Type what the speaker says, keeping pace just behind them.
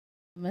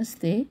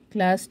Namaste,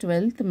 Class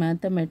 12th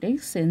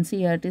Mathematics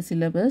NCERT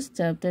Syllabus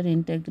Chapter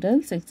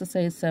Integrals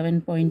Exercise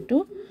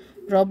 7.2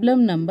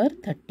 Problem number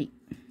 30.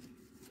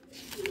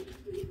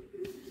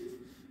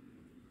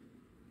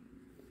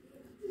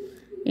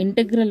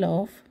 Integral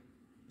of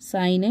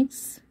sin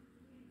x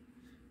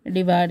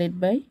divided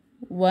by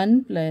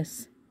 1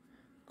 plus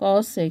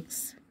cos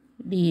x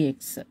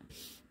dx.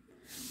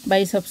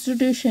 By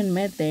substitution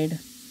method,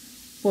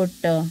 put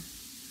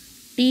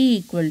t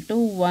equal to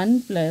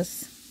 1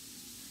 plus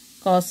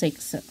cos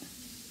x.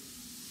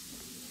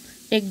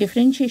 Take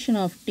differentiation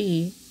of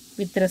t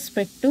with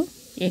respect to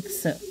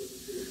x.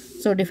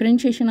 So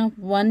differentiation of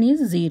 1 is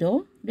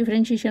 0.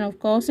 Differentiation of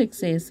cos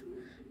x is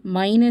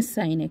minus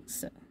sin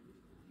x.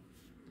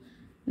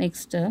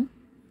 Next,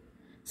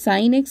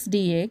 sin x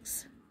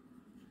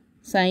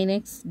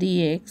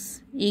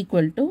dx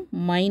equal to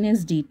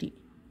minus dt.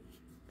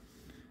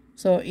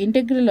 So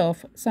integral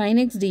of sin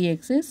x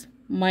dx is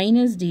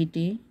minus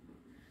dt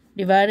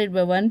divided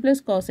by 1 plus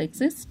cos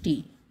x is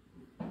t.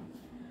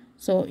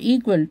 So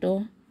equal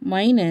to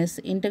minus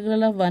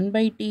integral of 1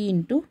 by t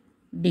into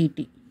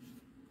dt.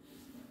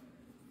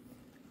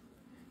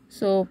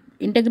 So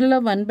integral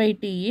of 1 by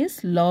t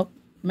is log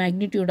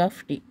magnitude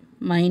of t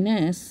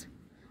minus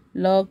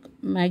log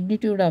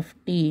magnitude of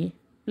t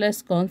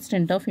plus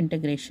constant of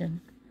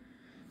integration.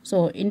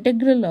 So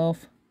integral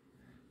of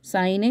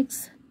sin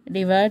x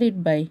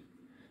divided by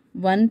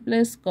 1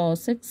 plus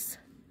cos x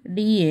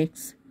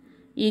dx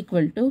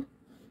equal to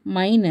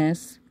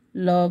minus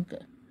log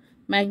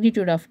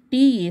magnitude of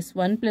t is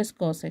 1 plus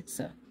cos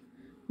x.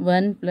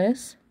 1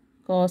 plus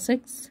cos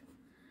x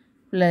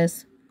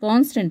plus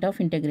constant of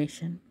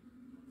integration.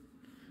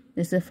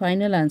 This is the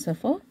final answer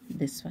for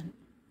this one.